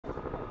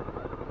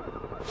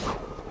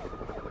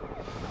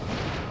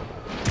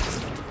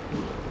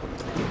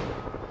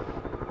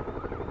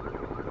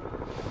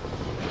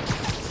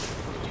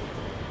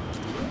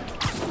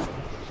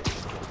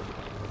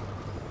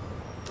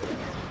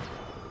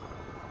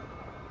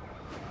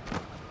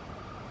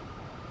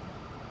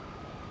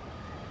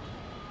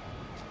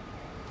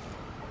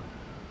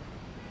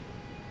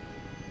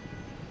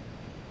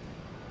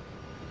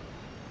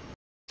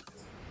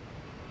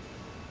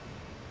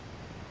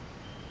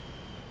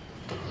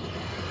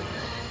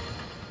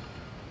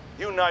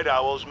you night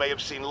owls may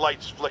have seen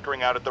lights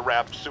flickering out at the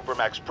Raft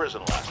Supermax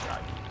prison last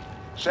night.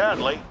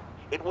 Sadly,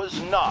 it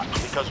was not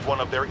because one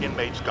of their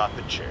inmates got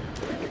the chair.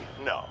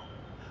 No.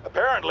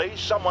 Apparently,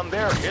 someone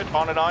there hit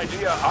on an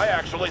idea I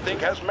actually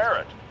think has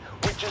merit,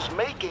 which is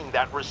making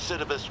that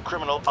recidivist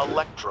criminal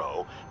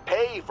Electro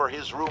pay for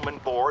his room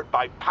and board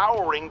by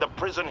powering the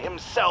prison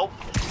himself,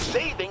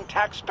 saving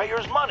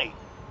taxpayers' money.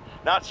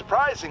 Not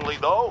surprisingly,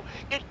 though,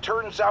 it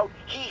turns out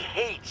he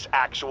hates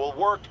actual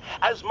work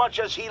as much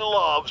as he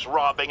loves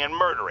robbing and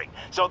murdering,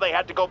 so they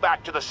had to go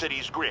back to the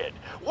city's grid,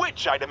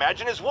 which I'd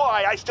imagine is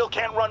why I still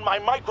can't run my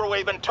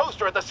microwave and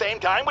toaster at the same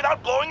time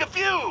without blowing a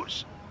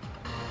fuse!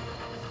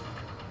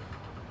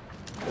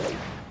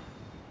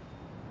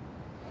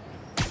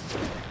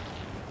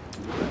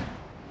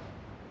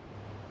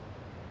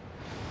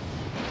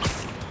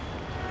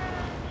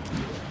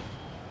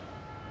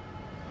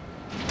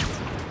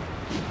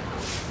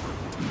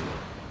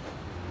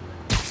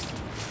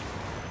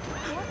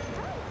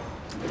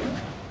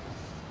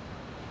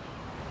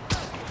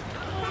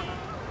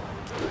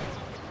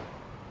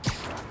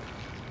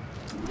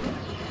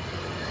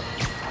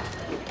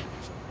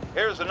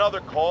 Here's another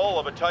call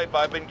of a type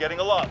I've been getting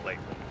a lot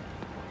lately.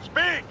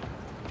 Speak!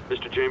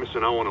 Mr.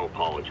 Jameson, I want to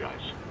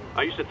apologize.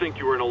 I used to think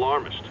you were an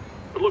alarmist.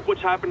 But look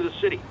what's happened to the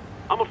city.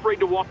 I'm afraid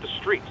to walk the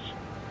streets.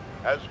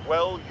 As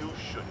well you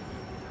should.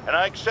 And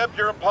I accept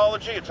your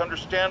apology. It's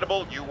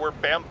understandable you were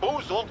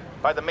bamboozled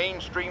by the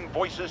mainstream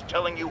voices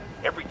telling you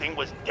everything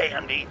was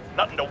dandy,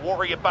 nothing to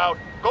worry about.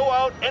 Go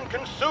out and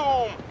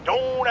consume.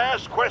 Don't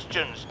ask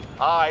questions.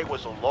 I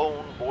was a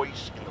lone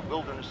voice in the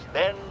wilderness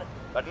then,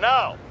 but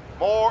now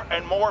more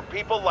and more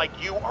people like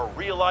you are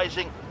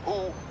realizing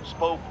who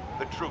spoke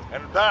the truth.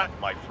 And that,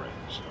 my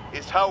friends,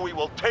 is how we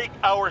will take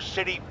our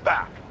city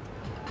back.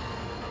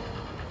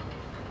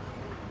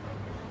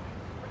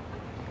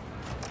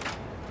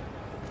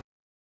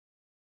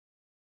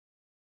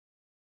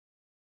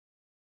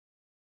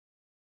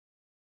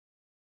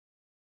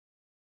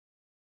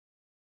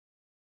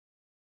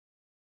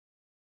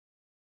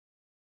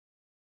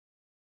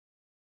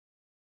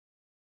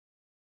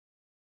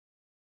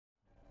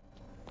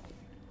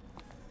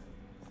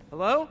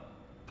 Hello?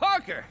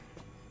 Parker!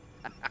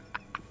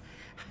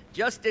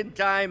 Just in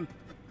time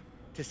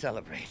to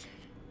celebrate.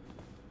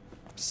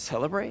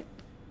 Celebrate?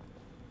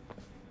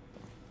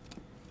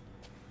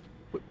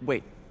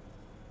 Wait.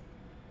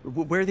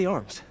 Where are the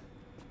arms?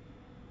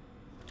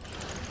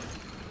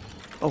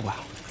 Oh,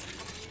 wow.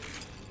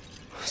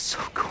 So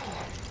cool.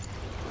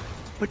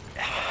 But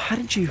how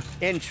did you...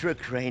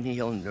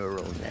 Intracranial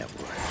neural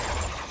network.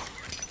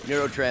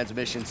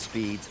 Neurotransmission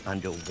speeds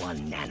under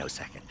 1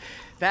 nanosecond.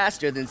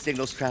 Faster than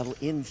signals travel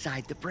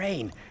inside the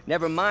brain.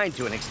 Never mind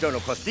to an external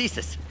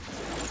prosthesis.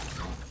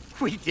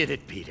 We did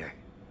it, Peter.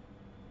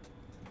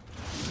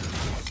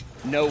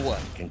 No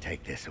one can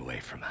take this away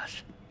from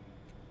us.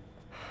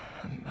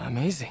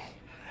 Amazing.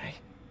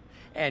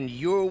 And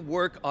your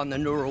work on the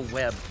neural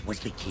web was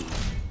the key.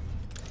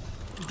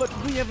 But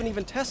we haven't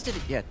even tested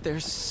it yet.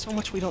 There's so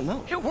much we don't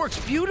know. It works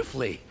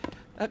beautifully.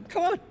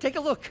 Come on, take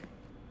a look.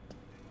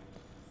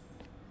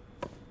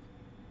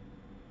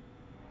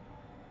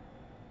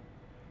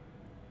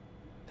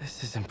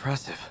 This is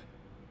impressive.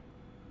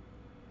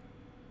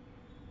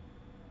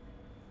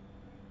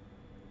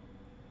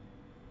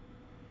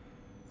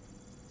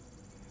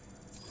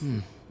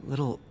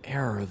 Little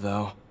error,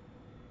 though.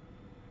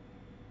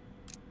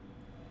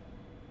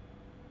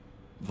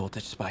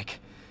 Voltage spike.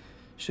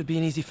 Should be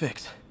an easy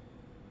fix.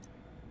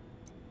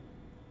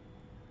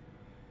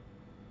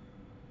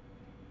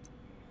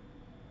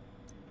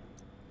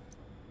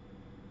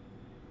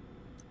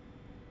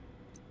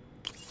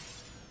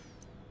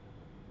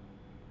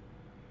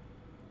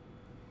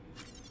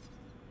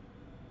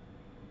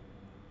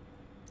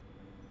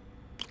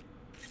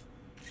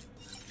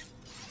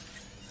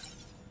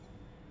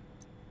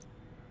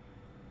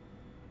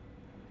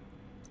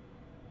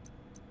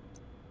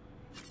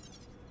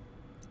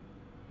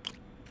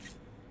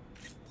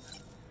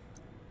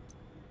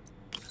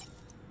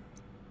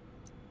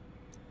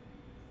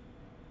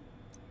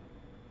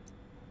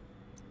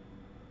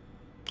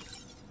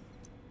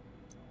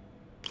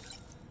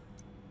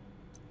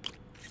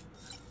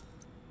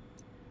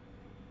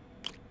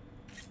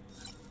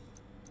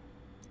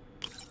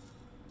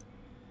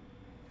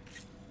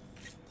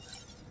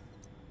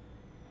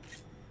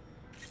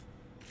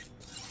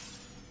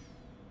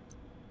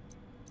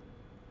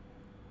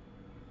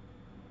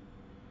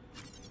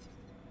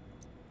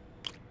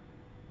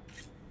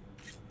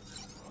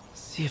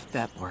 See if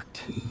that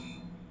worked.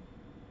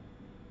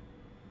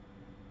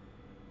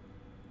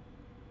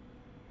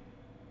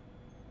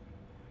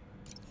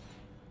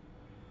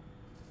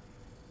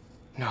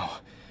 No,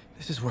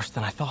 this is worse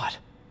than I thought.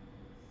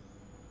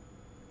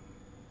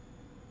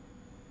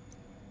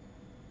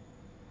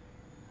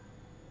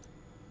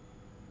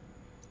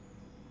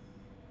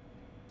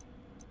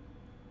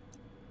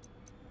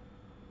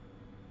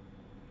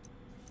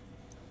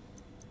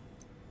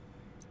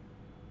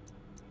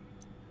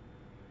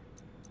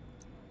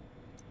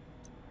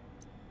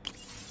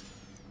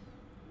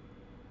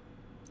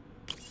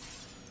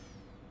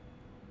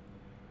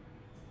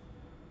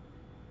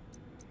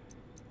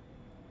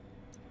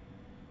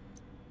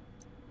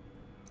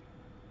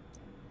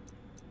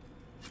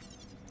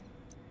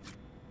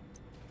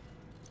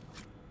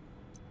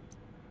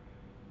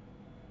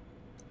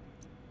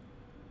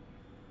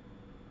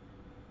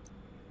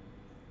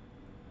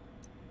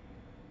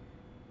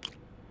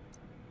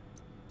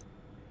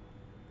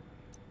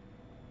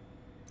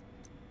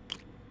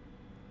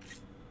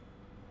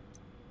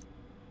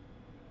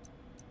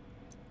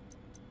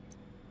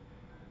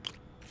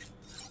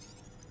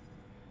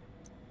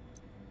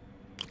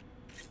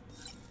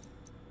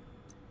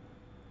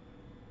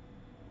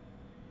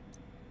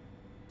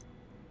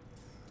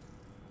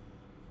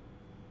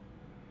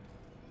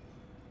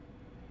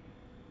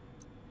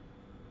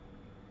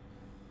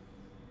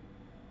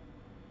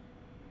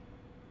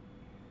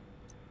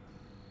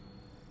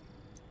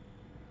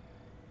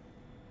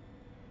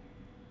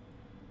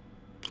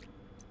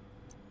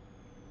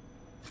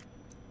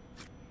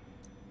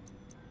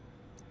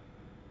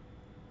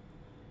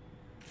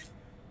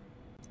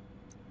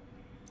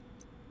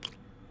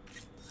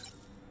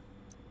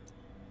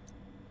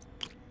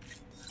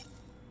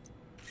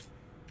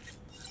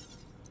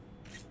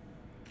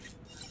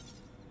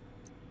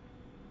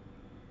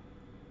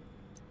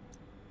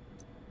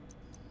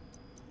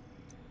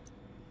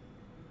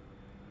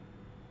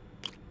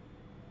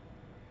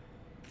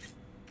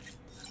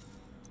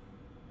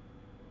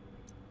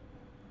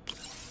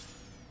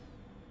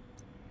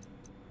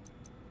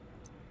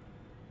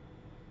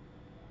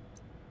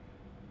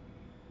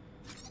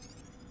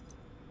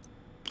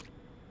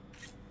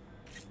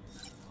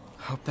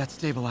 Hope that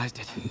stabilized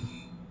it.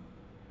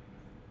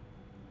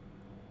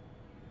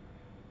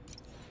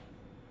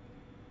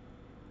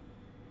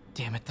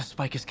 Damn it, the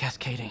spike is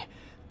cascading.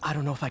 I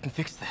don't know if I can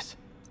fix this.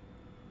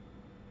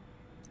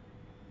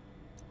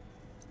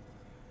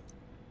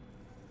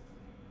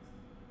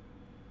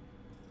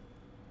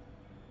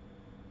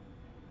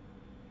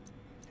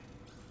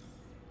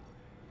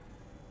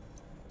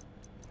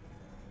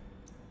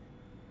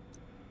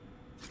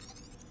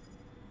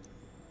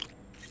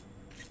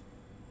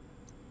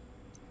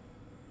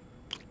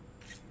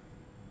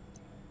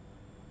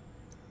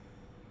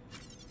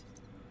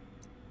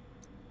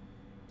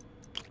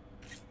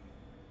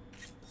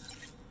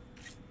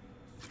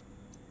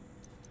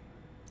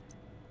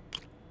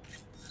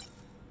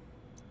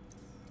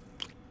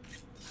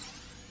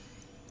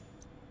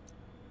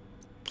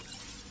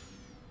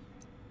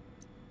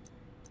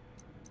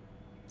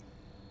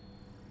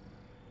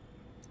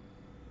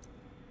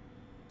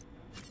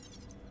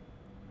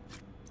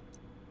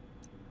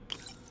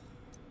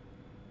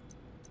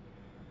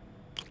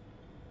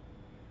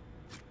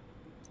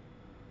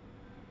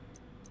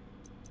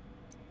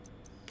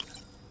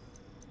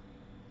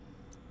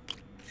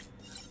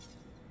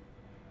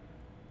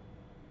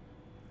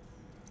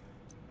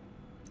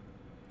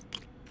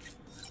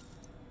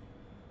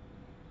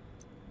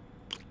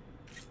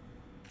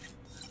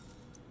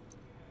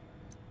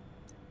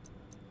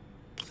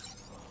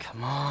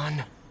 Come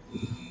on.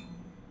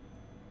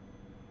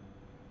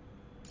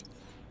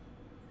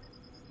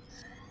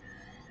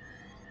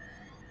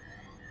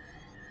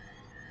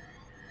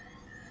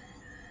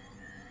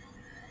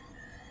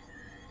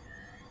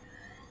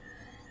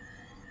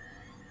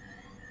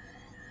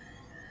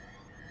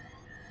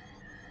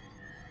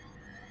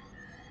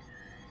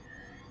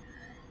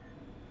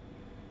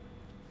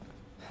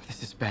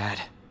 This is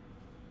bad.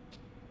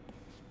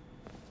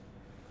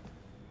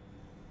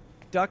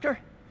 Doctor?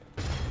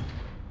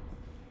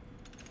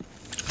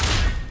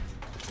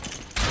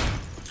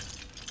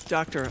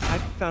 Doctor, I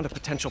found a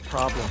potential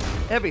problem.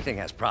 Everything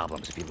has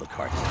problems if you look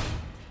hard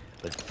enough.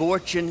 But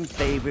fortune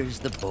favors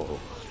the bold.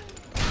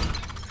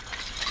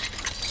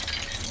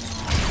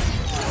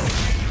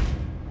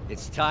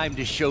 It's time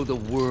to show the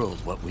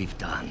world what we've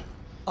done.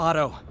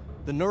 Otto,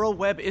 the neural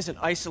web isn't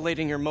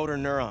isolating your motor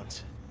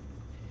neurons.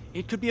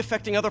 It could be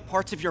affecting other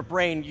parts of your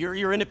brain,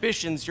 your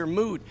inhibitions, your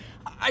mood.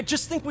 I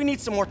just think we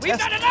need some more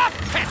tests. We've done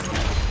enough tests!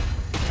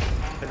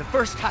 For the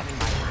first time in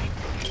my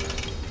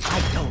life,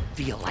 I don't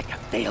feel like a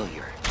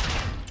failure.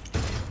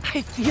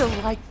 I feel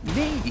like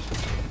me.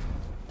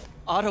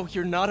 Otto,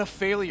 you're not a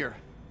failure.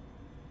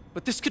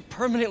 But this could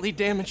permanently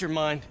damage your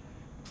mind.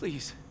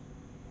 Please.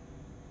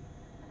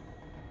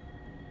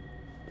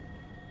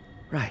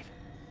 Right.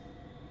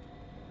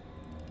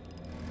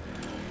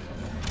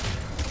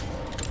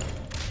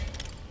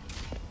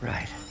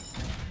 Right.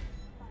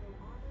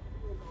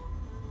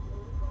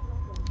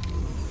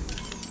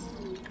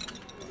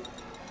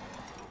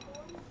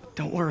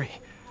 Don't worry.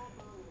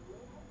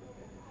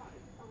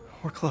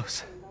 We're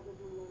close.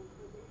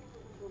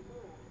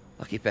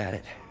 I'll keep at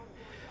it.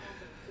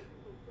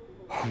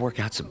 I'll work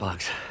out some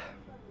bugs.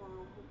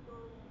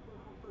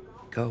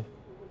 Go.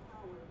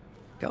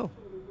 Go.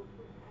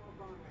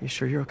 You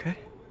sure you're okay?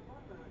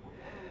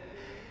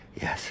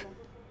 Yes.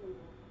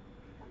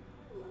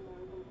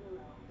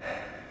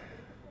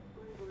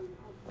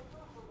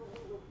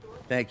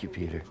 Thank you,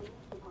 Peter.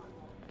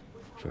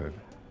 For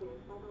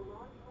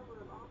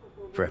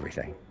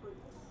everything.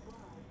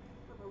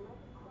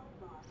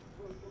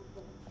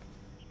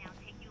 We now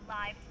take you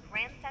live to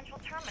Grand Central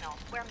Terminal,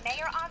 where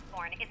Mayor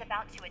Osborne is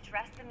about to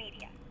address the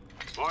media.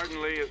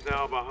 Martin Lee is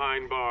now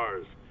behind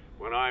bars.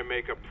 When I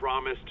make a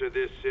promise to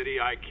this city,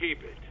 I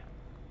keep it.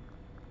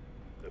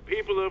 The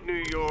people of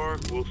New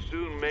York will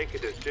soon make a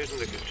decision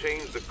that could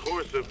change the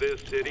course of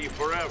this city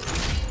forever.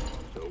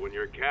 So when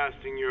you're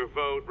casting your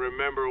vote,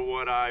 remember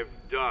what I've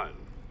done.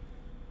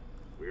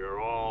 We are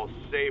all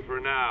safer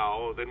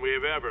now than we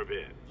have ever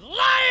been.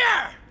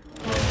 Liar!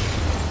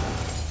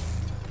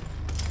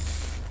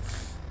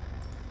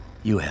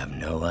 You have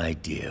no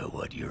idea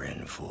what you're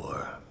in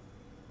for.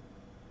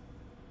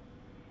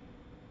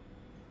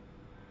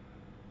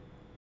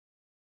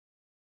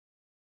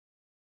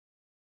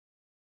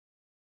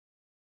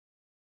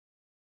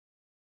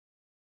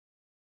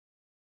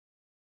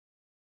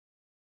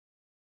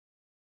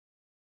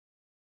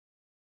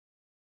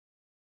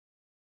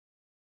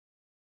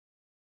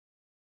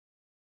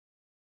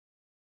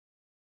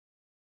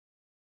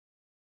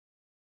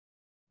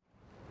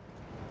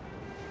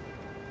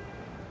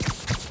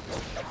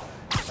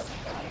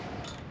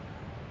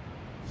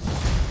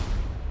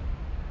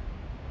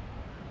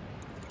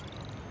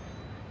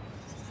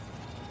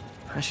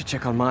 I should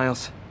check on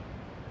Miles.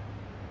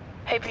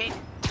 Hey, Pete.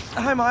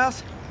 Hi,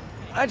 Miles.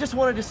 I just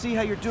wanted to see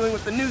how you're doing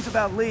with the news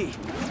about Lee.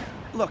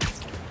 Look,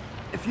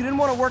 if you didn't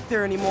want to work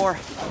there anymore,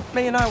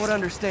 May and I would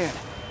understand.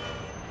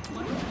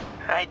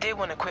 I did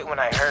want to quit when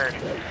I heard.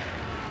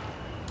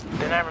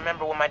 Then I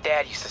remember what my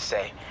dad used to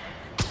say.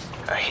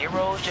 A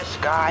hero's just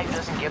a guy who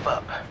doesn't give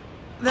up.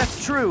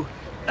 That's true,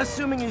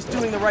 assuming he's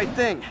doing the right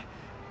thing.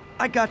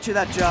 I got you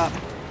that job.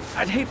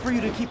 I'd hate for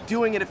you to keep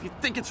doing it if you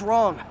think it's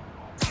wrong.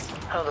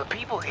 Oh, the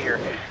people here.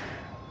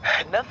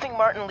 Nothing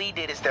Martin Lee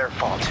did is their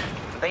fault.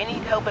 They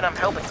need help and I'm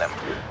helping them.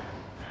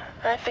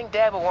 I think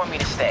Dad would want me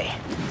to stay.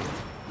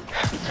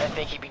 I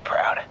think he'd be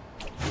proud.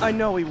 I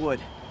know he would.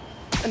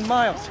 And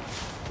Miles,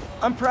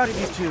 I'm proud of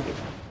you too.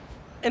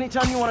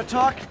 Anytime you want to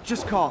talk,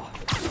 just call.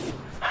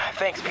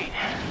 Thanks, Pete.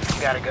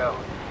 Gotta go.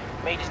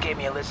 May just gave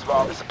me a list of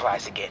all the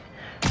supplies to get.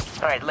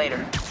 All right,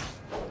 later.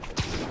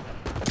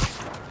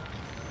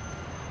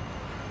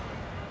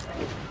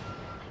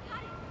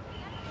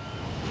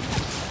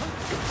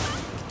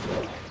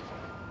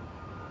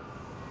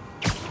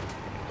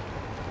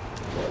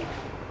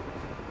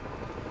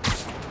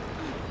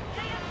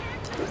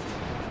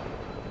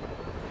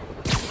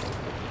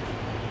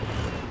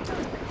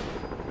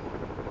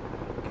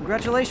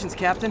 Congratulations,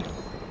 Captain.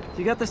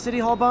 You got the City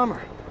Hall bomber.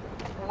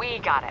 We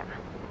got him.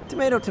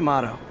 Tomato,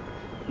 tomato.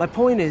 My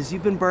point is,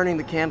 you've been burning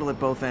the candle at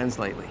both ends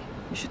lately.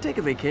 You should take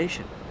a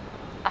vacation.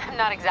 I'm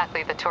not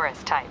exactly the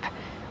tourist type,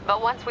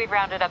 but once we've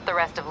rounded up the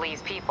rest of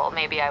Lee's people,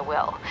 maybe I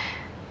will.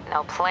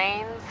 No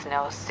planes,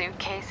 no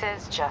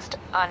suitcases, just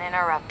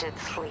uninterrupted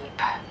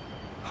sleep.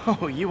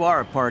 Oh, you are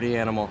a party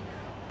animal.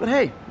 But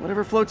hey,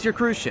 whatever floats your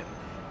cruise ship.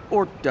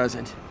 Or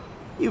doesn't.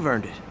 You've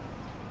earned it.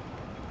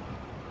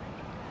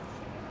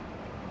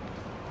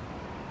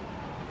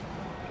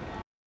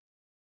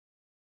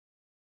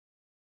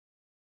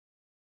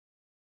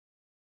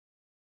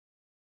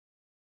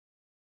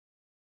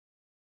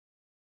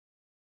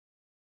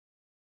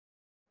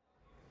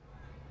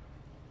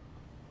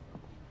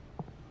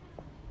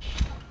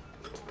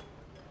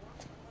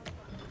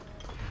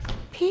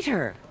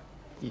 Peter!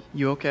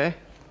 You okay?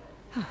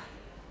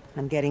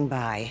 I'm getting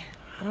by.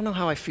 I don't know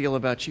how I feel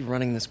about you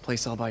running this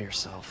place all by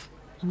yourself.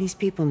 These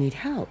people need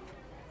help.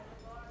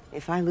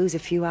 If I lose a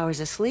few hours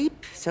of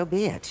sleep, so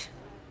be it.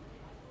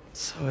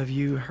 So have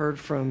you heard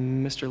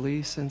from Mr.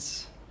 Lee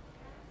since?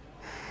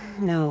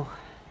 No.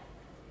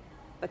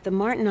 But the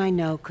Martin I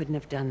know couldn't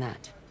have done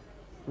that.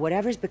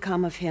 Whatever's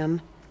become of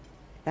him,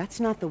 that's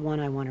not the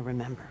one I want to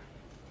remember.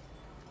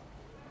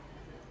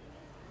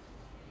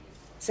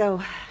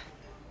 So,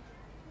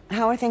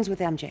 how are things with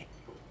MJ?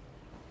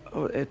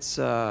 Oh, it's,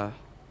 well,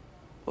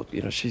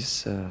 you know,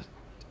 she's,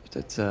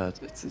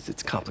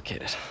 it's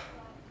complicated.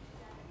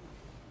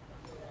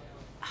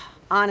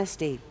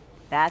 Honesty.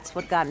 That's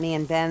what got me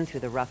and Ben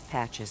through the rough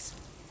patches.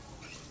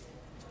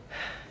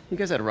 You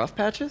guys had rough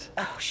patches?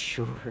 Oh,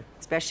 sure.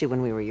 Especially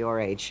when we were your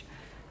age.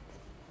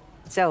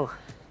 So,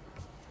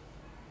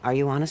 are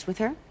you honest with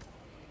her?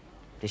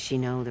 Does she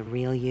know the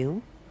real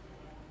you?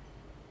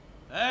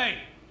 Hey,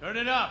 turn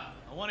it up.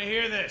 I want to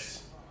hear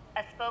this.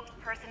 A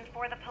spokesperson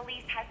for the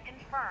police has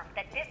confirmed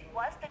that this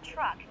was the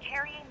truck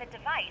carrying the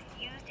device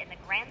used in the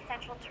Grand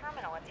Central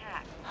Terminal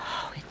attack.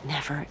 Oh, it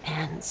never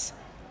ends.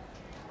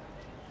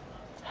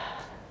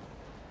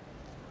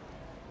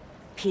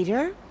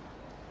 Peter?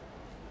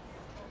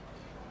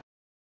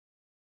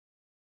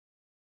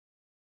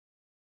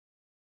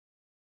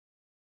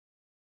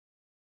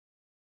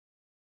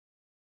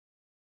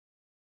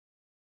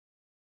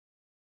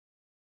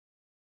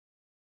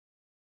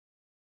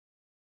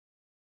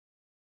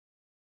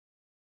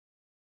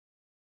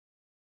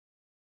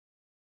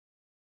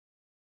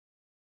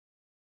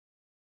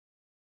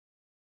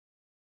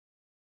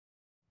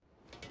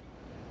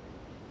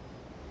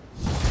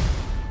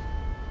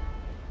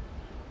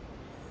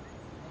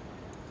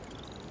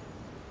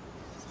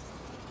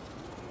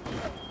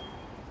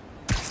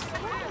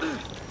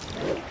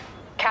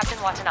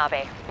 Captain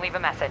Watanabe, leave a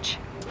message.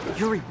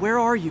 Yuri, where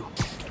are you?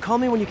 Call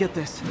me when you get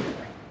this.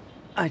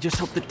 I just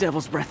hope the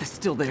Devil's Breath is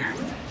still there.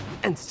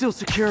 And still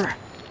secure.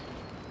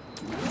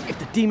 If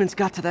the demons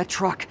got to that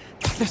truck,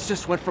 this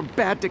just went from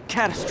bad to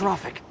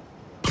catastrophic.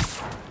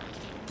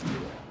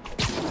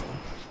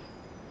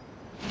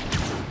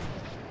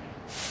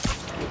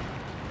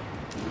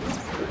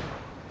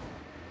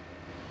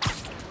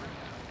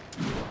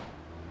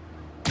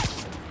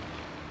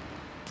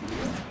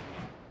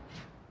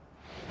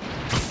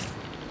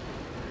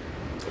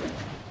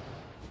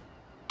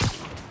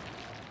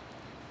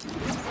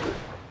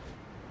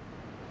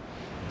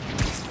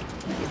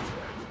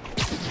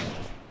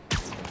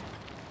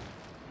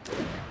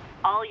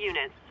 All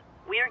units,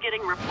 we are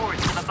getting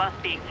reports of a bus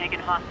being taken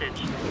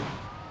hostage.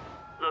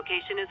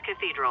 Location is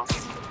Cathedral.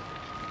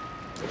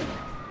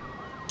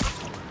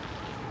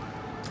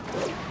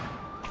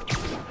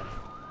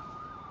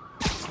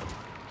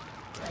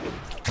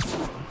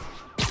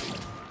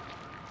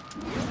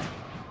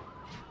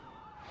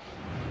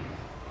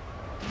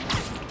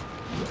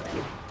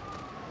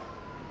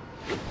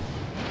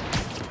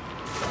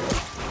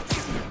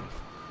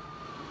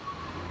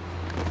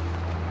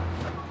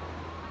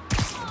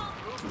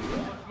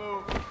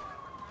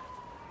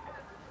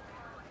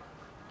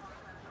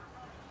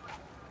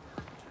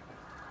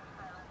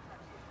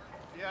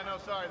 Yeah, no,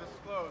 sorry, this is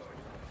closed.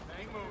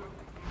 Hang moving.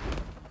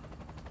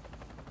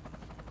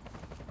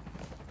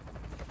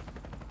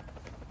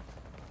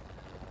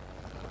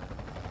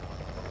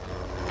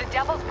 The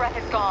Devil's Breath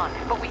is gone,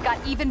 but we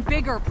got even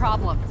bigger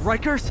problems.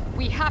 Rikers?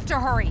 We have to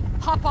hurry.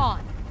 Hop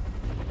on.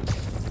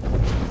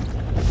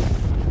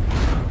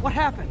 What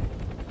happened?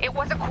 It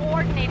was a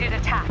coordinated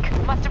attack.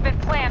 Must have been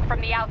planned from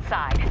the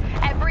outside.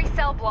 Every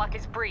cell block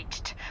is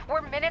breached.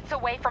 We're minutes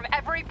away from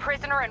every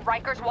prisoner and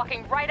Rikers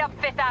walking right up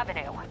 5th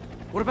Avenue.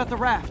 What about the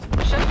raft?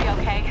 Should be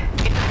okay.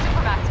 It's a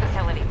Supermax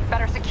facility.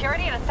 Better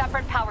security and a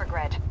separate power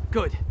grid.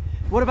 Good.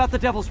 What about the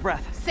Devil's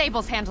Breath?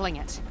 Sable's handling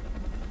it.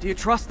 Do you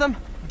trust them?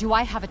 Do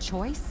I have a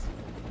choice?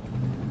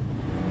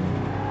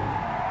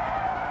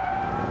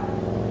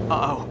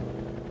 Uh-oh.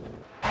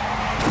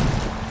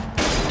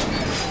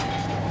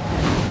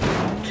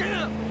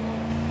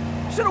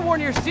 Should have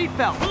worn your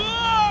seatbelt.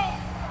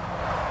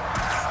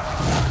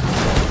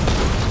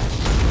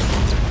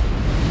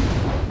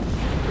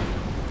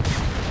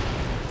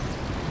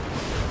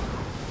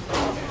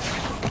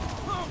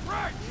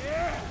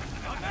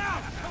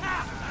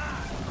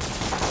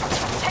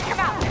 Take him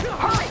out!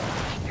 Hurry!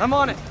 I'm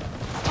on it.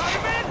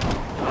 Spiderman!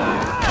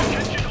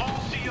 Attention all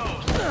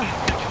COs.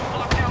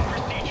 Lockdown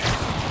procedure.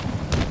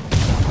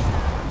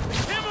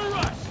 Hammer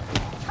rush!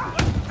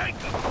 Let's take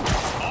them.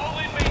 All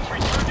inmates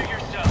return to your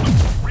cells.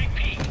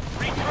 Repeat,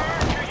 return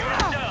to your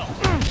cells.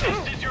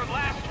 This is your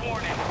last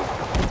warning.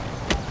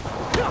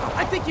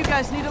 I think you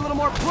guys need a little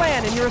more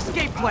plan in your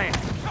escape plan.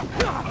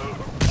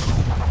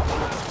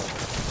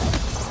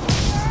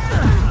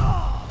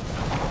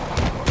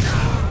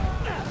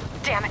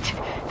 Damn it!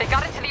 They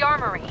got into the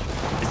armory.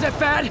 Is that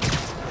bad?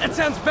 That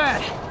sounds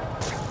bad.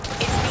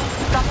 It means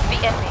some of the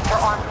inmates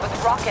are armed with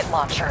rocket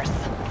launchers.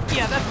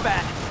 Yeah, that's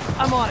bad.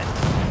 I'm on it.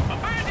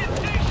 Abandoned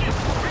station!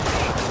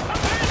 Repeat,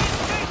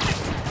 abandoned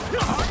station!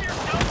 Arm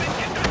yourself and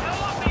get the hell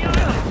off the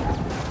island!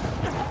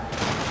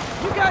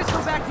 You guys go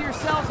back to your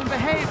cells and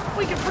behave.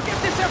 We can forget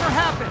this ever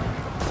happened.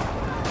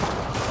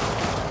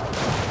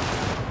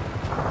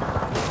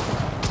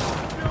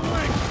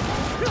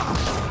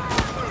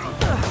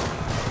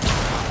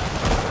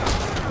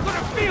 I'm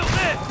gonna feel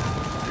this!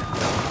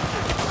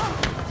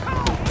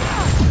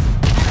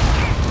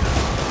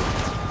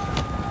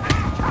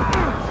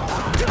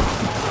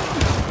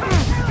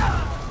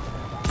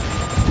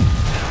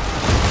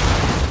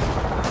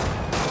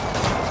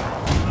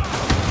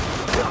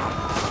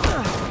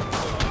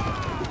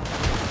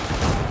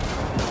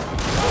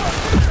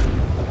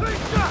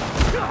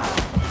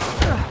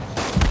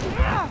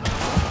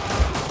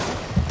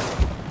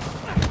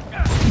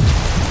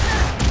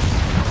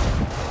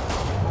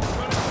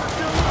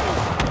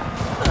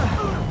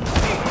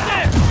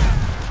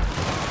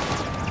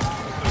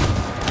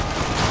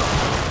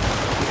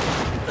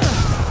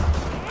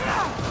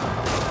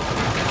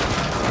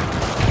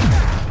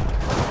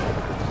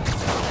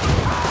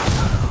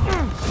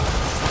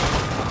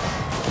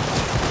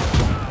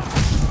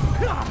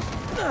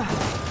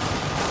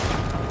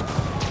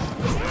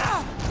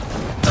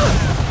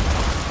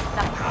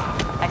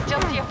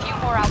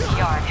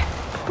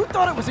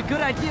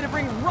 Idea to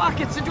bring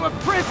rockets into a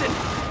prison!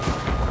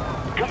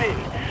 Come in.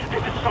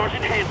 This is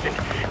Sergeant Hansen.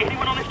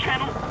 Anyone on this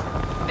channel?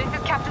 This is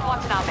Captain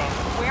Watanabe.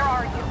 Where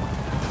are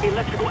you?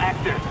 Electrical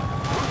access.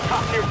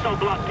 Rooftop near cell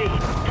block D.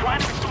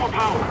 Trying to restore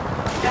power.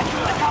 That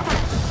you in the chopper?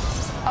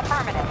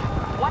 Affirmative.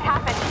 What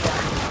happened here?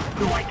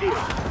 No idea.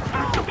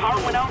 First the power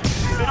went out,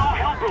 then all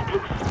hell broke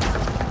loose.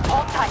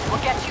 Hold tight.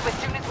 We'll get you as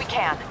soon as we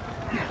can.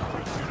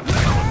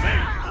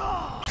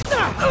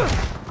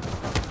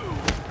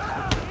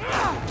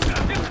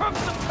 Here comes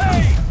the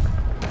pain!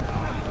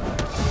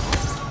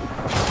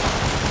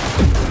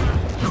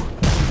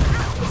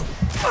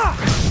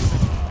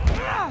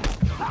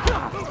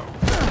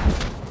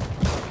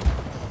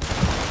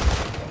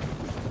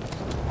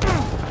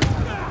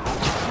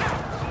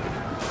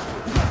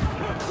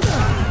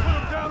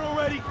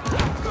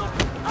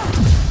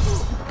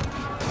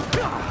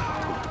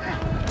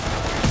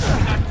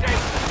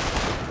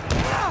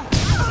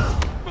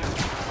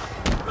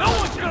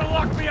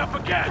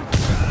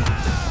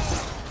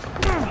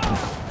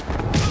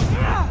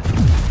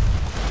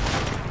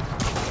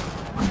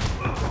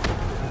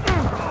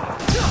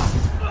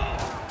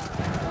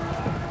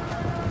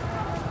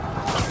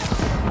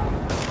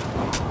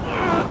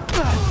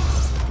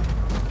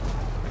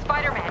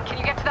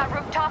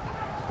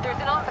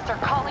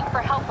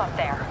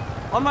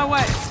 On my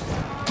way!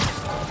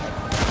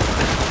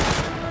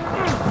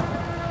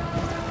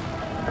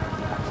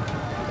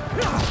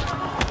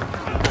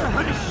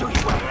 Let me show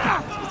you what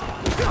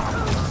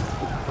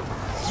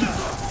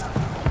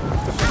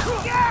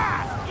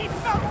yeah! He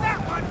felt that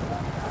one!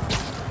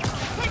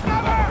 Take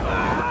cover!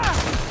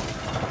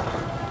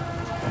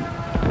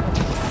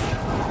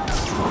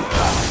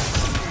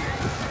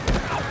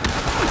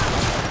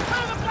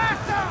 Turn the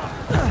blast down!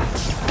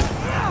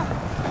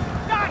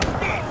 Got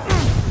this!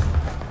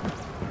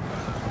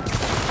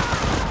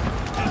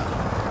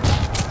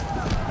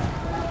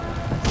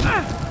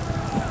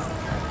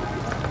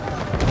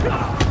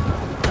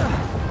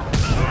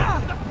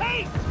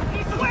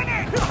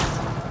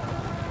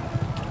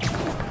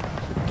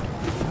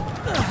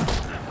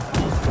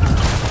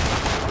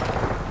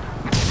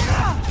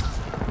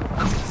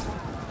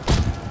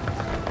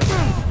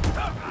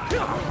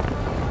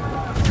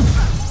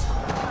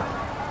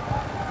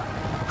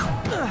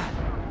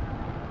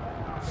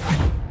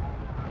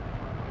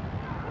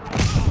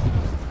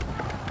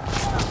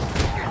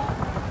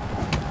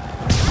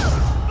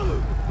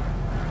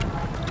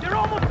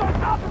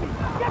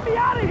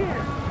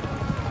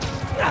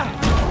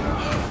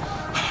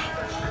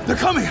 They're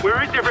coming!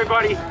 Where is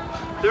everybody?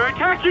 They're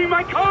attacking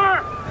my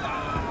car!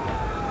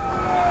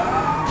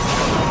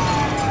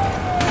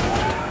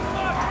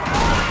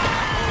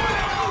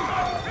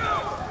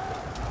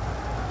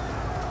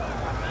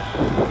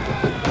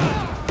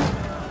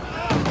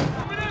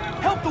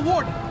 Help the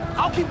warden!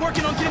 I'll keep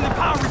working on getting the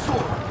power restored!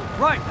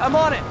 Right, I'm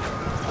on it!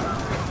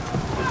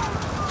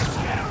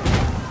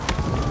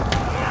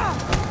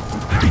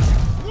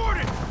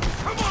 Warden!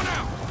 Come on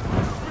out!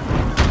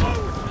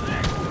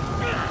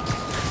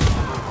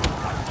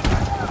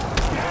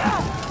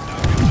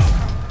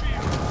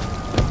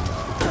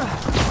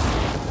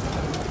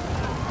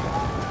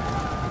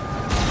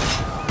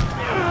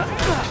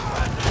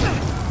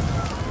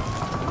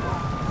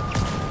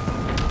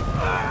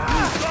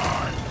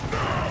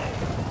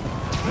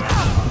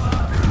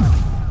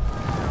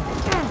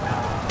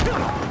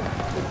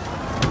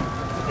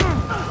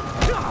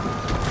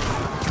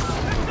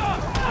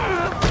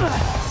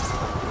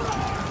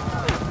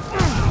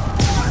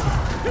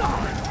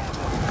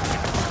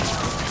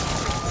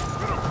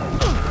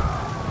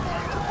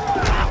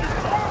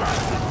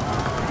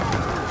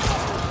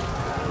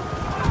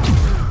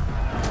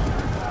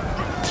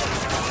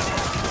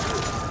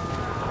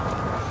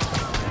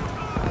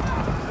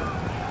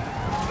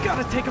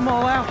 Take them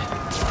all out.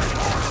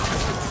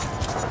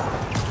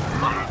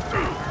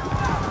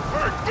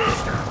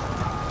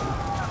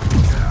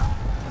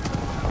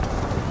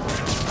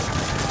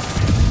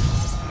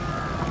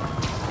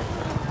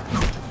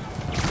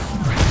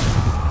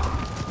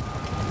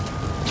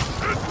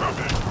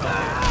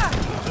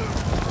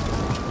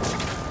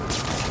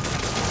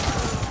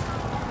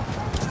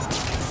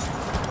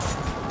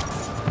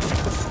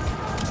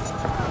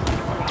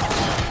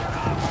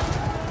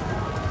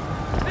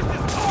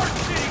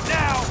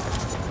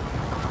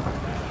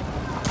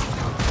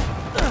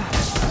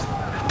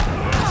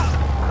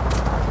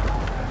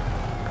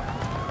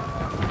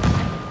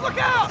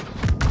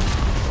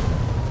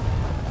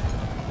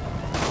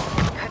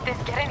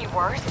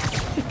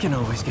 It can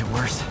always get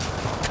worse.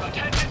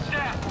 Attention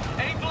staff!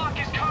 A block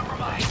is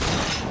compromised!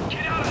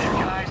 Get out of there,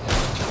 guys!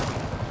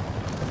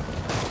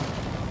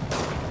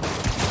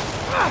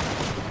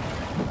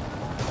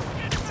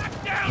 Get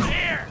back down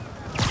here!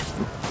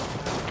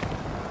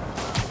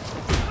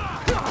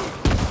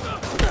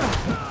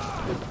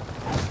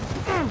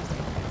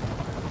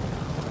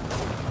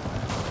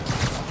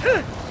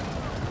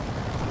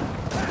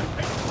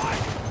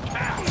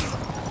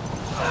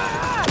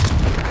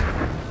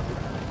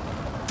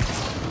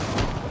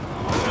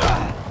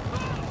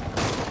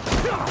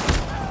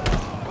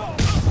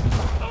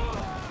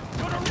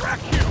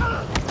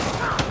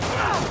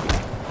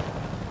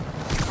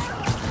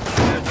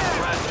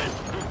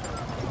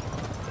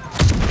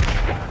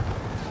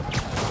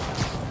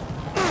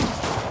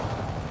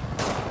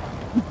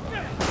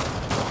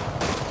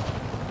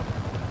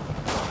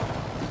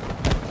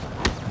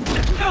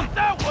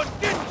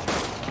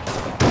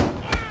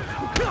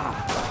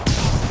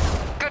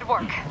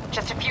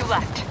 Just a few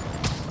left.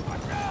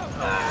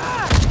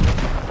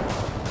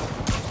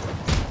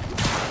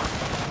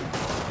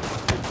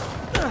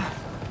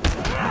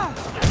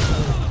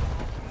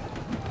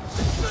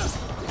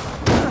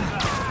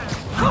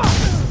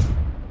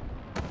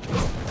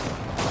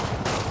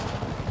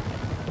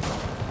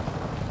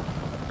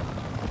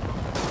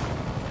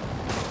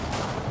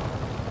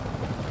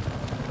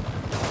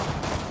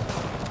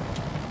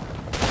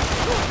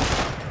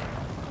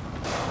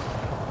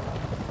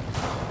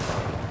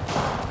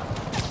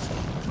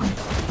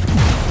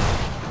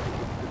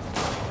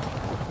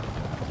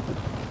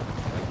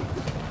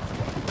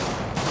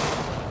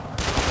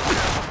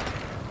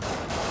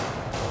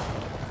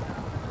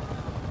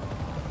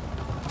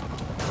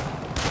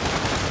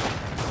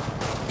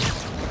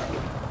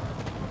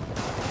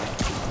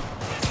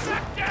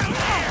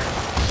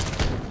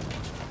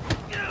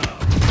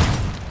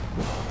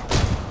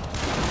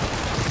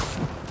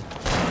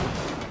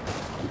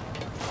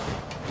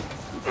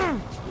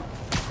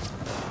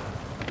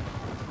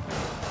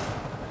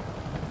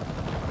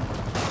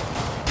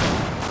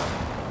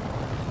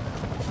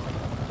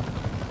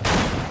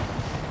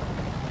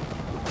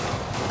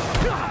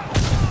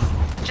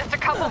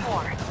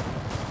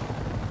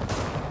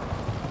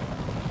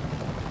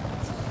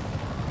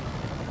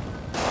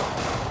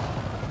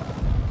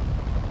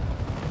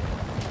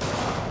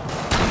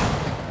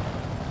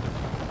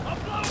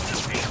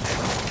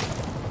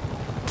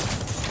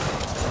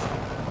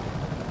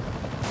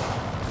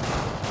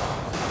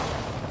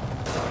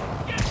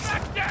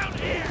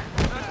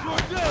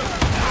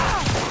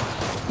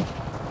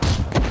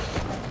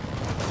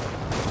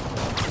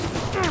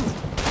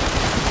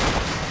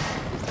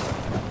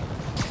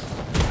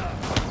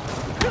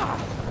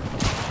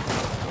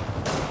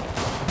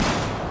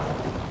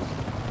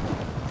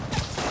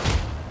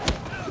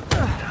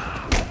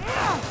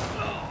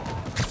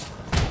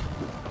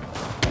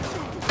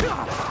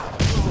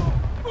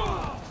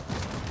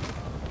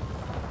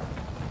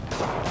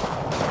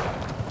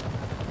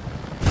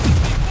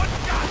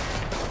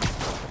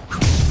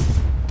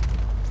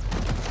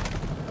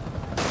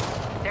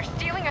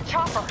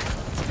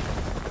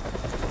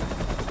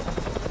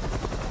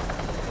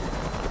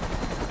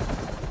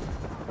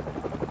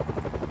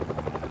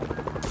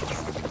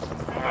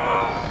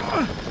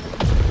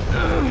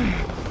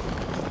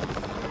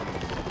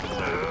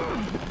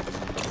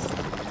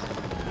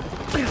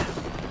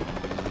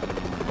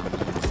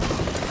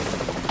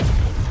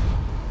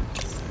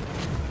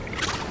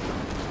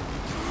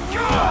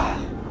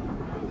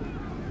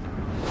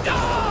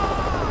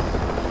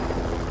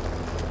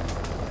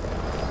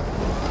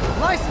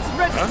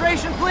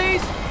 Registration,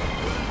 please!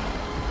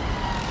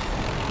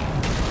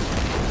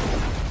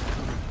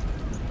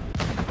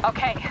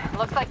 Okay,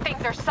 looks like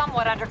things are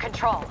somewhat under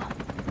control.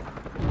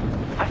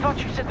 I thought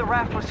you said the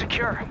raft was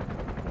secure.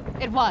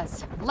 It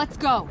was. Let's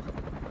go.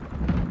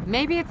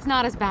 Maybe it's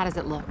not as bad as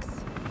it looks.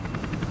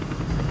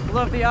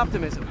 Love the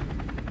optimism.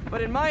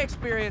 But in my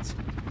experience,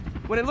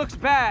 when it looks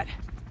bad,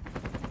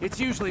 it's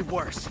usually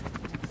worse.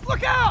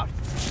 Look out!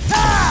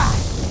 Ah!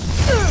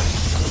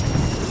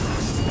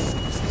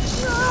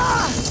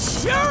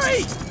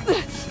 Yuri!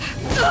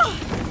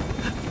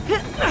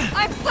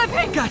 I'm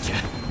slipping! Gotcha.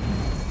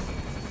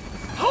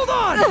 Hold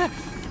on!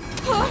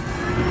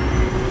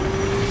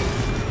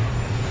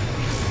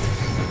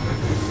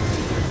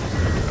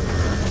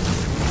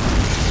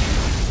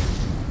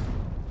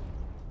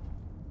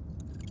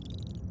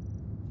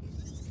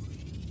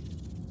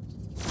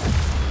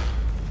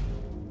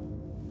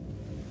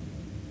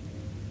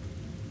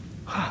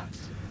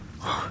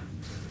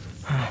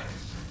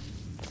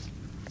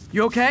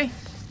 You okay?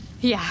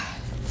 Yeah.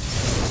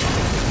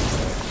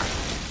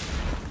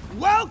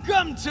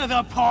 Welcome to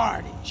the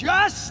party!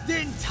 Just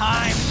in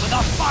time for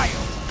the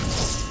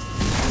fireworks!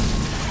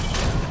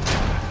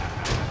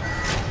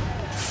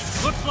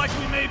 Looks like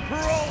we made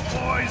parole,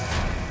 boys!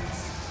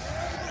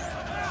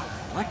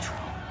 Electro?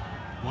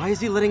 Why is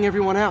he letting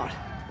everyone out?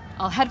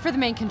 I'll head for the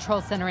main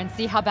control center and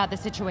see how bad the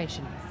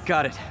situation is.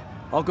 Got it.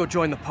 I'll go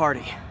join the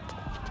party.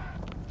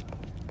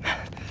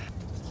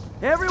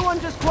 Everyone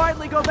just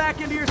quietly go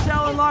back into your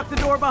cell and lock the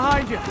door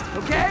behind you,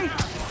 okay?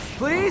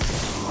 Please?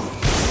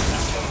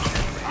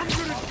 I'm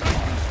gonna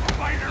take you,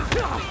 Spider!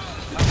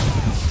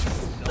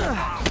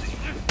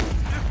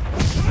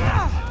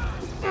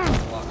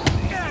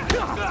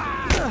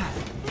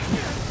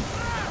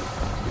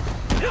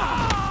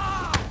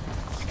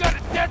 You got a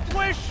death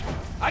wish?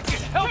 I can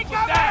help with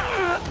that!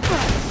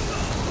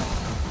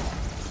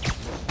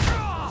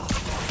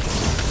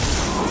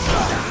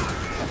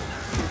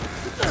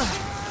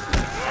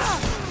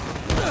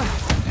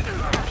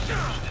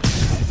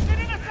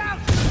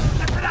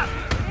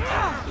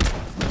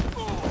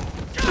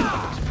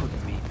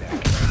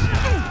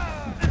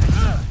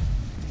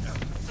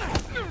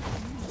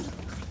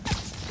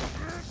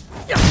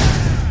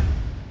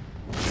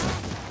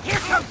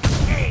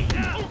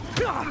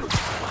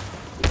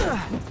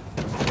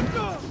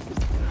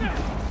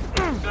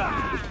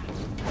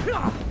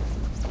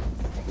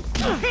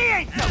 He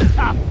ain't so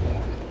tough!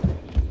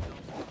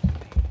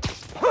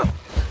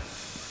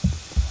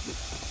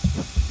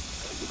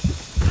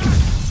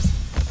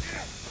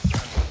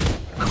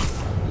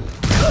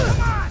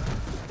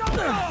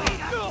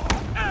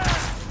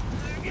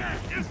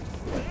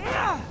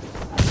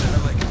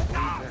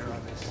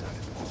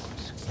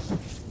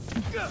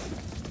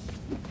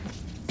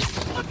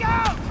 Look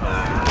out!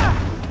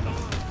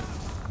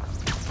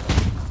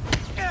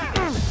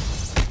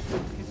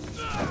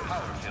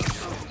 Power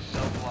failure in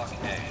cell block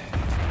A.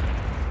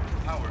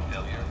 Power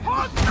failure in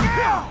Hold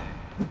still!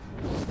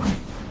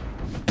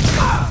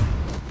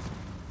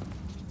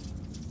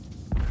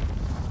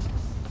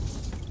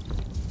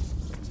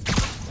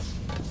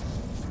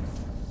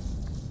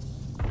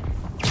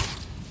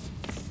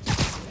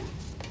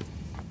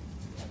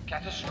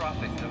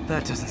 catastrophic event.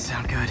 That doesn't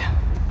sound good.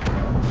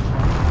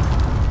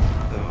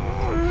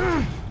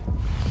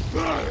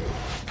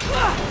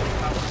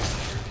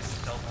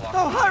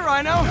 Oh, hi,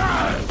 Rhino!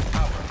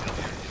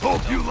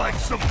 Hope you like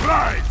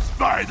surprise,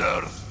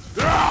 Spider!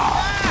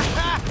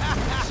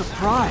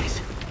 Surprise?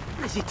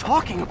 What is he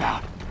talking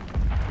about?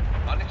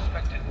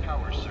 Unexpected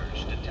power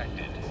surge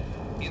detected.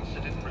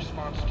 Incident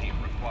response team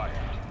required.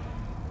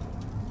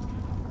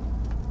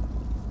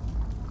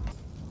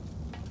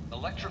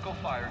 Electrical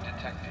fire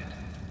detected.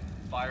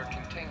 Fire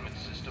containment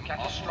system.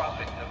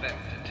 Catastrophic event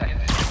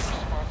detected.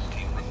 Response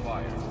team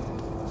required.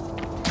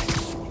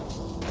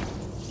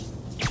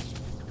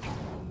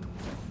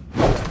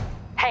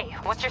 Hey,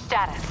 what's your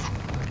status?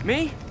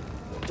 Me?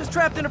 Just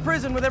trapped in a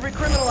prison with every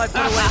criminal I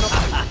put away.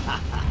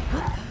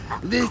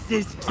 This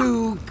is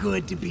too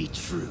good to be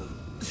true.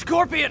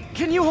 Scorpion,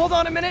 can you hold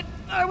on a minute?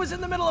 I was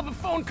in the middle of a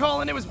phone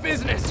call and it was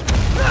business.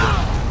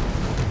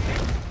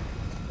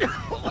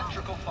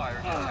 Electrical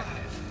fire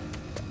detected.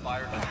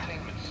 Fire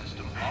containment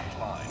system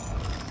offline.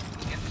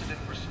 Incident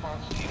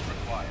response team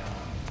required.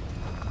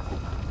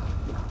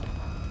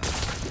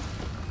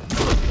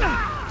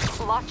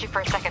 Lost you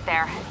for a second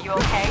there. You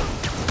okay?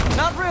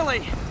 Not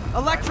really.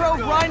 Electro,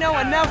 Rhino,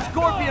 and now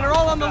Scorpion are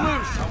all on the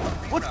loose.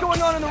 What's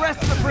going on in the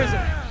rest of the prison?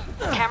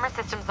 Camera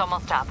system's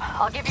almost up.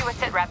 I'll give you a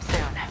sit rep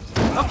soon.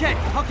 Okay,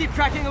 I'll keep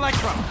tracking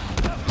Electro.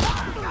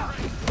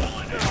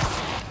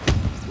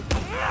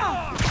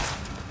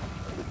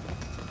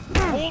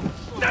 Hold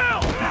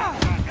still!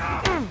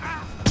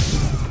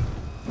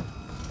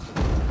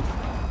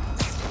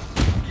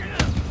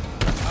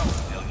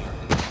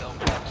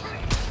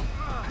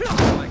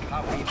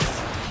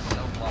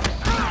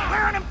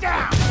 Wearing him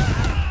down!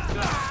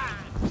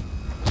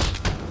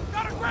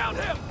 Gotta ground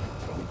him!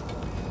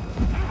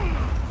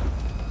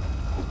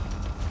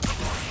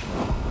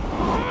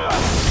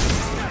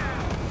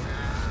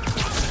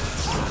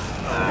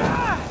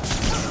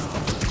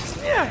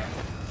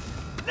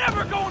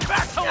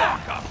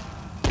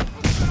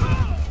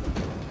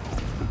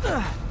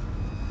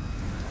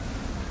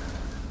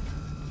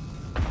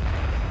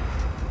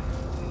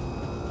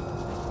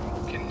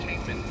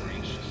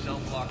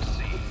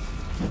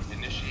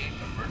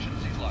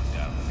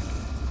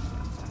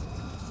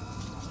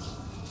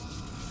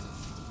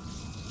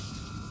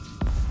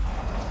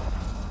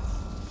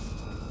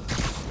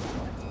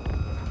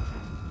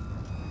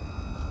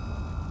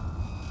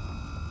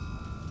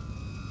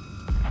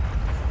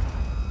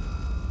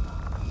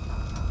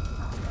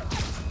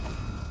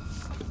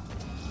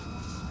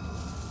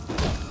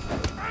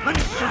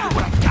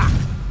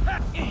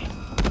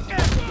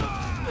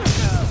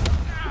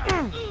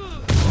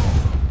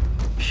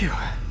 Phew.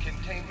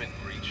 Containment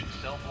breach,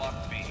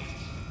 self-lock B.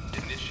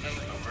 Initiate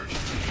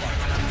emergency lock.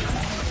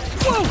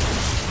 Whoa!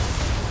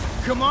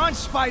 Come on,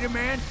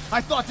 Spider-Man.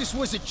 I thought this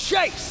was a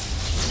chase.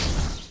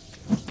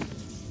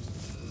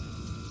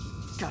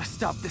 Gotta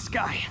stop this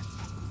guy.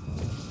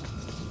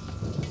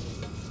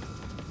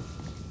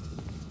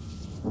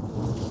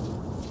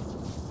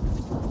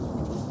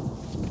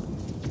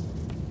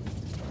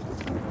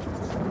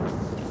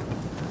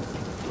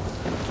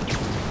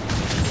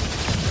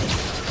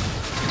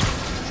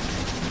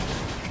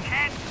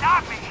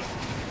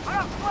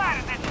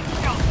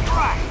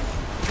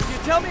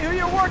 Tell me who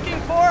you're working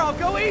for, I'll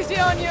go easy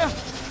on you!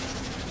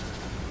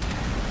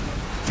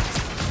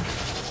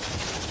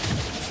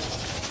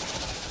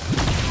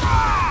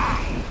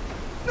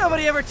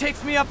 Nobody ever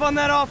takes me up on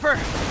that offer!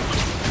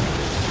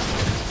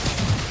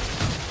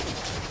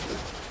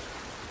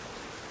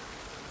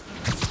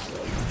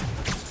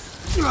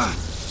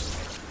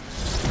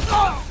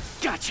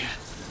 Gotcha!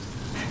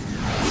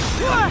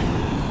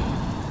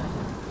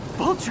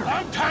 Vulture!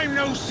 Long time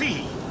no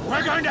see!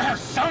 We're going to have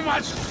so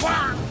much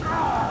fun!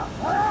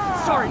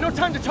 Sorry, no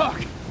time to talk!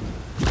 Still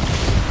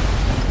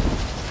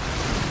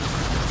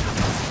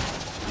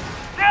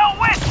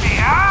with me,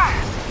 huh?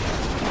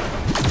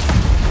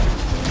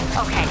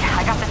 Okay,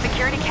 I got the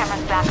security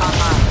cameras back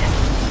online.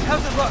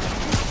 How's it look?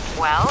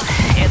 Well,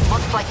 it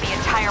looks like the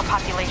entire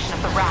population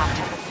of the raft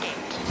has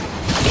escaped,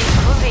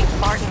 including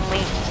Martin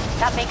Lee.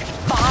 That makes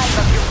 5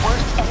 of your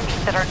worst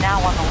enemies that are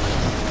now on the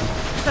loose.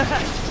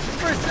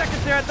 For a second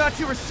there, I thought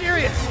you were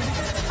serious.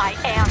 I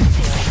am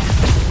serious.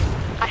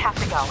 I have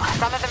to go.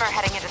 Some of them are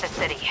heading into the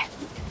city.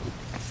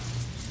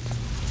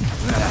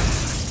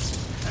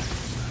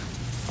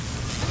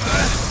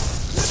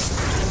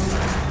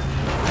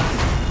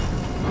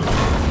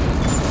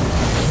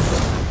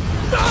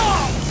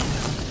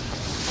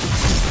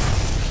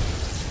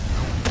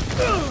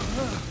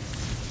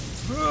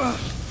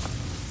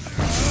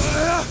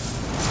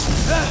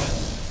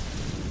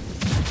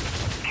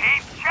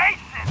 Keep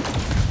chasing!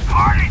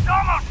 Party's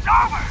almost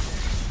over!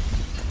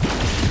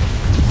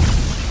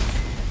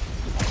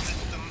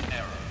 System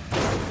error.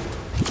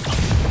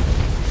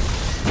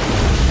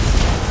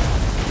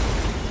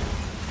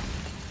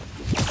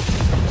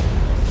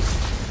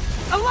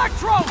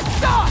 Electro!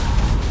 Stop!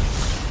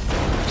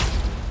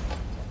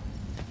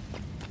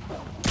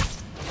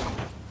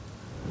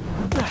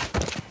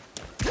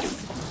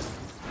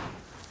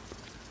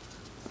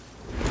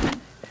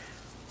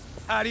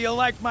 How do you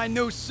like my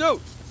new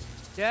suit?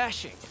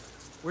 Dashing.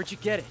 Where'd you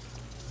get it?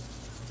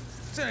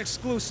 It's an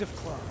exclusive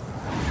club.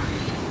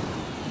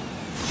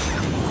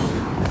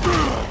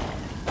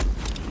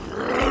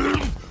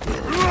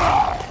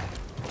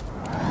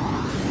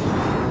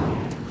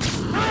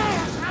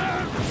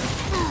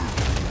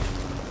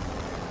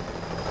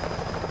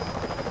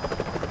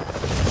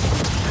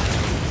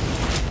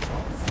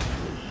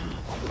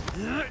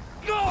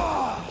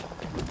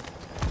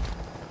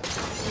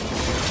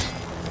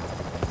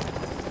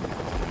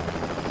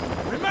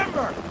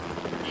 Remember,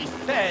 he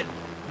said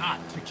not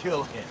to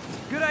kill him.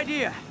 Good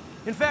idea.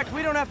 In fact,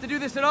 we don't have to do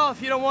this at all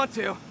if you don't want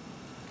to.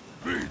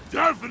 We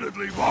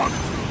definitely want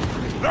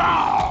to.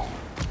 Now!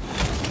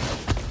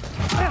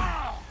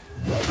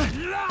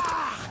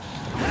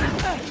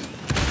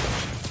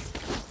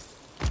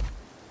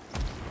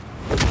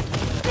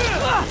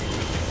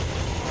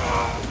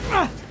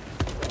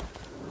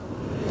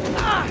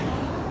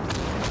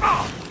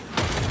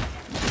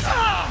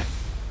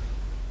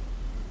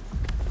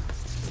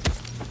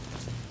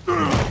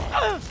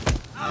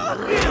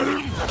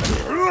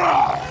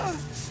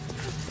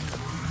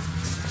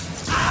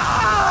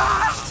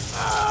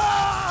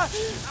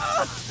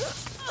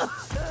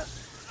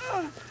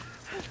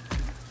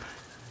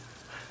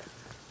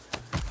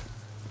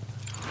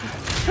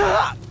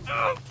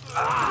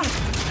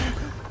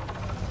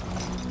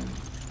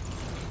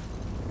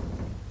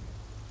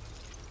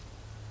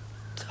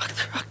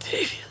 Dr.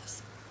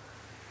 Octavius.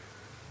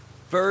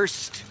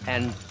 First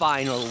and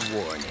final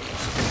warning.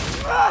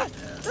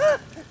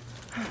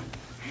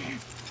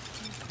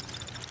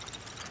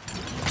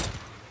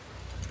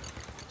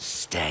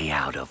 Stay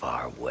out of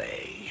our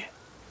way.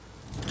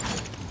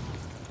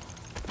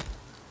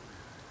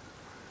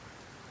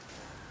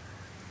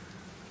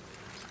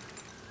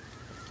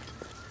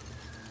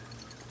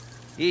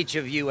 Each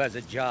of you has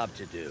a job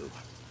to do.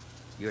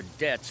 Your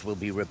debts will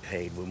be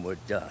repaid when we're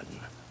done.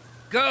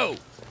 Go!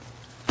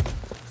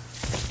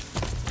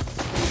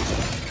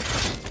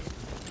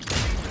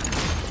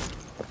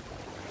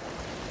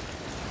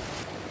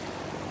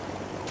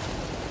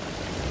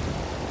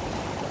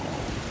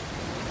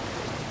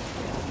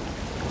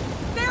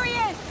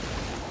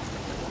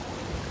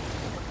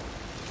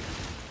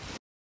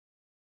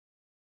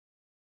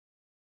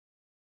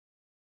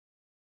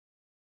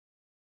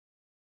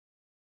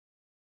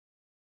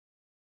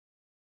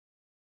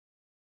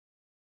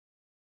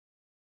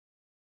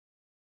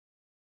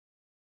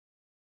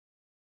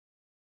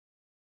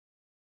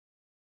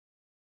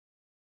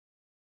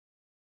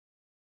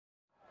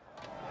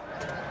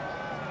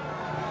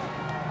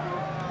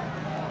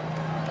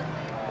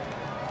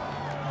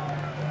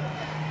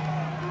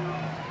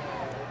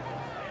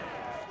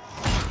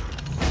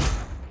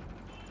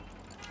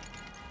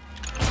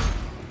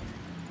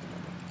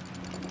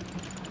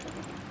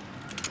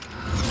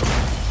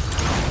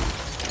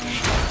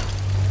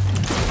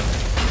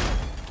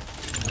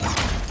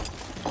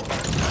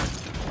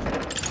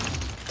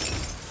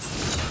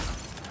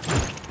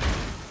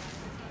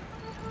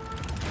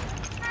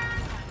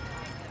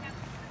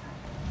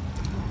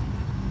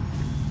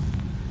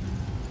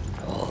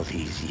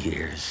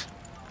 years.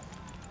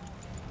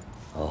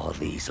 All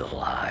these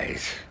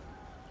lies.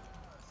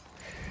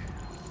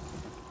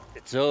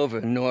 It's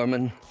over,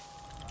 Norman.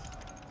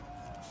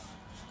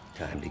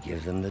 Time to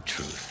give them the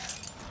truth.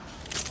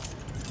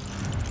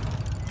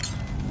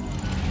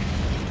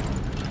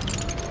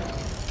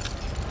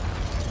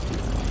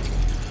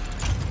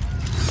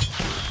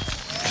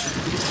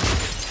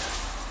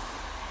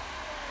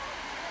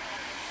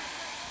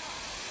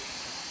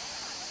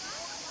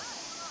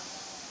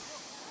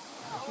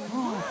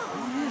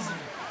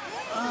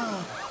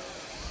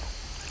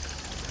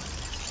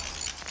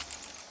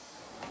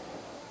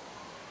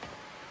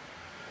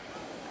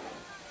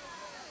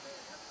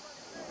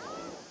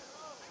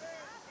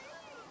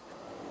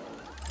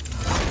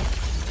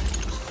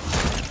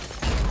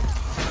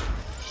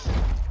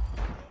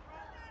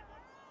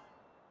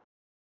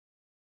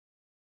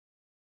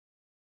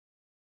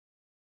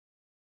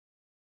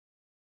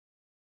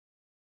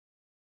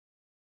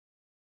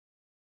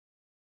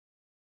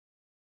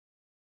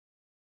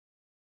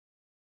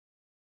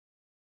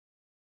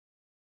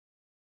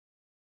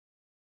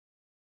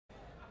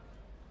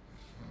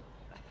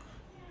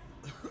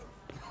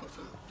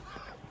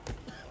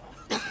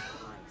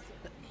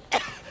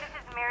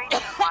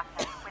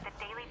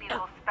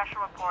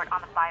 On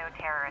the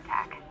bioterror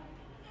attack.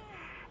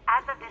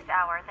 As of this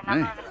hour, the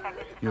number of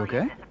affected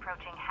civilians is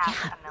approaching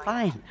half a million.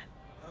 Fine.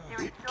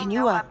 There is still Can no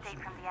you, update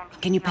from the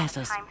NDC can you on pass the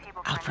those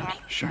timetable out for me?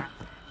 enhanced Sure.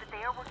 cure, but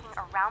they are working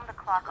around the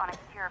clock on a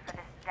cure for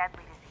this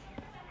deadly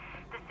disease.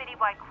 The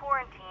citywide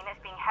quarantine is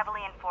being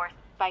heavily enforced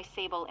by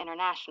Sable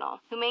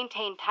International, who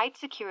maintain tight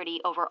security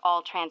over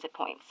all transit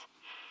points.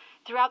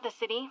 Throughout the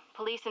city,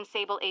 police and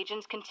Sable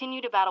agents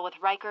continue to battle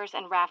with Rikers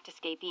and Raft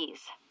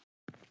escapees.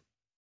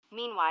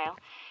 Meanwhile,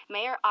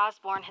 Mayor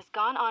Osborn has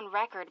gone on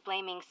record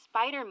blaming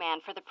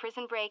Spiderman for the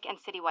prison break and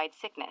citywide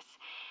sickness,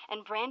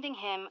 and branding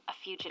him a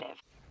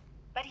fugitive.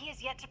 But he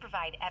has yet to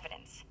provide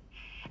evidence,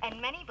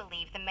 and many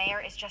believe the mayor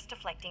is just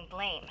deflecting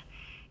blame,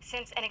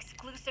 since an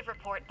exclusive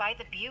report by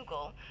the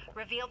Bugle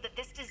revealed that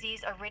this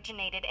disease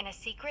originated in a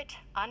secret,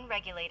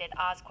 unregulated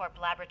Oscorp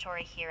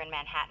laboratory here in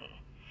Manhattan.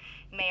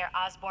 Mayor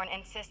Osborn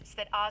insists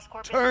that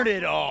Oscorp is working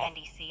with the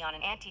NDC on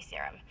an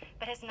anti-serum,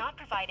 but has not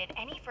provided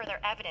any further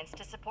evidence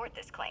to support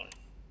this claim.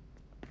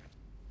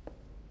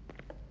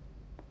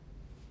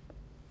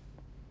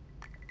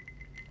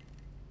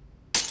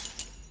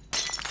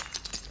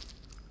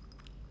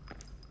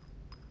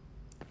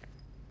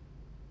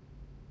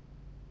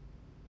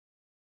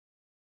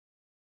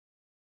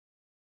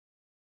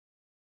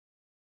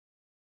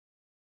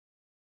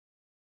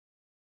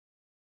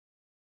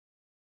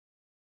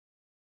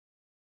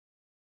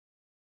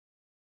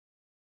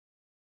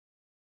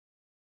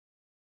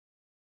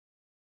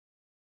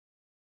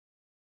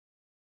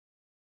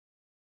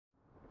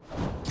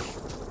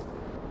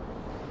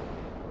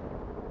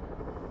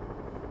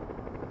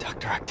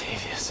 Dr.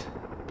 Octavius.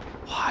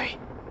 Why?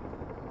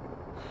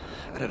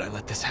 How did I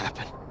let this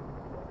happen?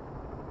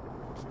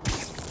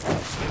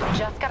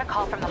 Just got a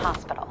call from the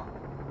hospital.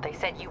 They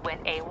said you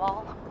went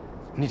AWOL.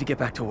 I need to get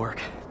back to work.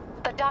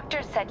 The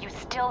doctor said you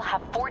still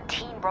have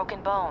 14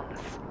 broken bones.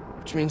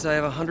 Which means I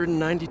have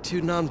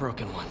 192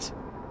 non-broken ones.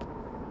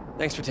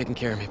 Thanks for taking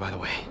care of me, by the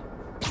way.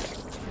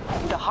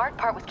 The hard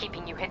part was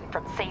keeping you hidden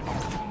from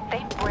Sables.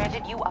 They've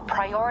branded you a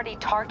priority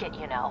target,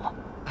 you know.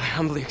 I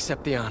humbly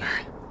accept the honor.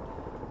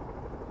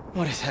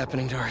 What is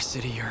happening to our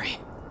city, Yuri?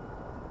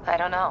 I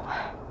don't know.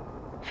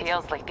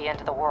 Feels like the end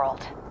of the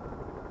world.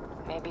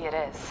 Maybe it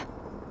is.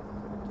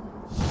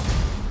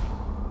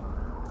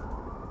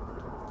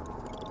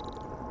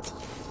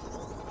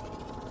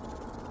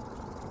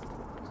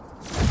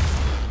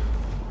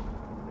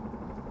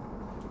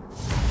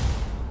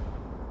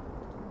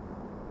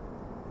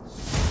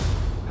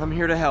 I'm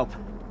here to help.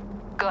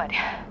 Good.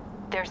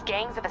 There's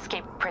gangs of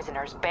escaped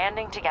prisoners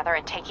banding together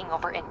and taking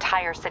over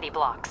entire city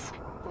blocks.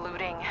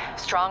 Looting,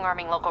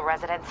 strong-arming local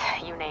residents,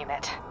 you name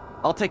it.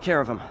 I'll take care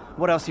of him.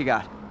 What else you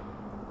got?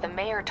 The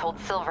mayor told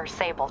Silver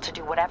Sable to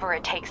do whatever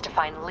it takes to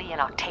find Lee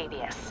and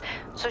Octavius.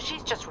 So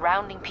she's just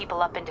rounding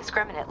people up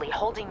indiscriminately,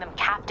 holding them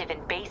captive in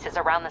bases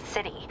around the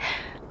city.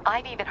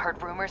 I've even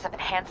heard rumors of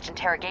enhanced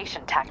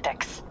interrogation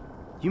tactics.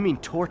 You mean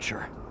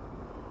torture?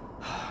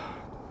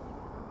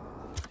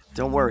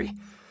 Don't worry.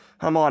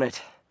 I'm on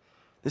it.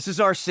 This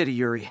is our city,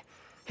 Yuri.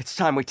 It's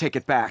time we take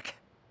it back.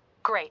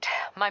 Great.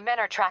 My men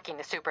are tracking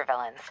the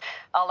supervillains.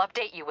 I'll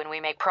update you when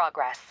we make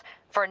progress.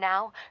 For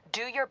now,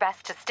 do your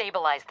best to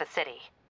stabilize the city.